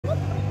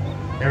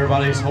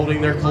Everybody's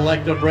holding their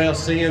collective breath,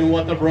 seeing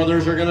what the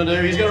brothers are going to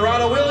do. He's going to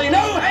ride a wheelie,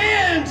 no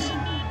hands!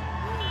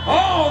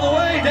 All the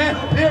way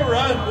down pit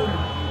road.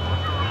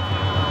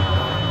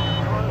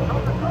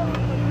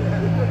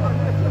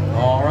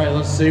 All right,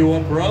 let's see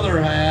what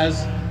brother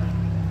has.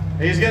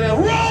 He's going to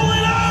roll it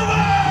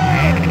over!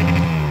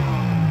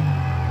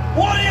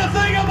 What do you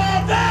think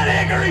about that,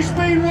 Hickory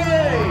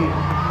Speedway?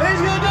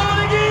 He's going to do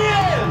it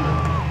again!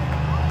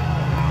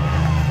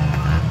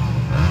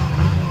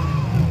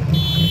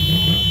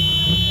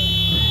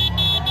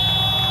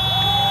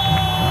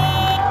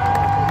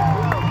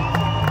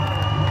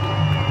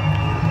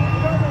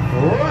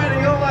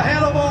 Riding on the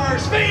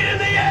handlebars, feet in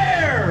the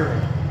air!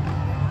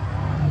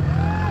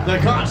 The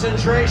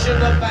concentration,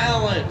 the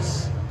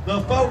balance,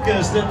 the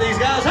focus that these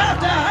guys have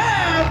to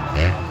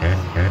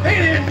have. He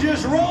didn't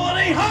just roll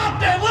it, he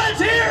hopped it. Let's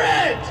hear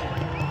it!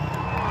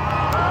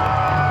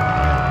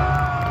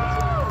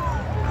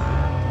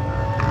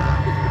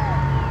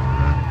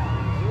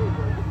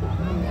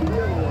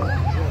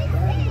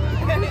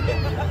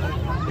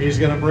 He's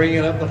going to bring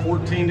it up to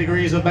 14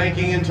 degrees of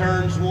banking in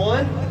turns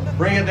 1.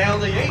 Bring it down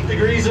to 8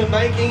 degrees of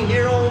banking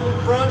here on the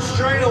front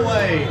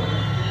straightaway.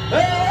 There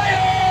they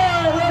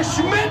are, the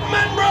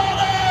Schmidtman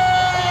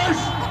brothers!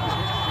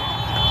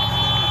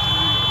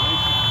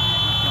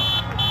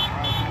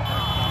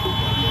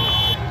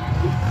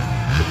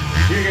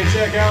 You can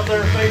check out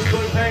their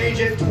Facebook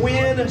page at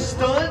Twin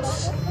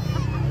Stunts.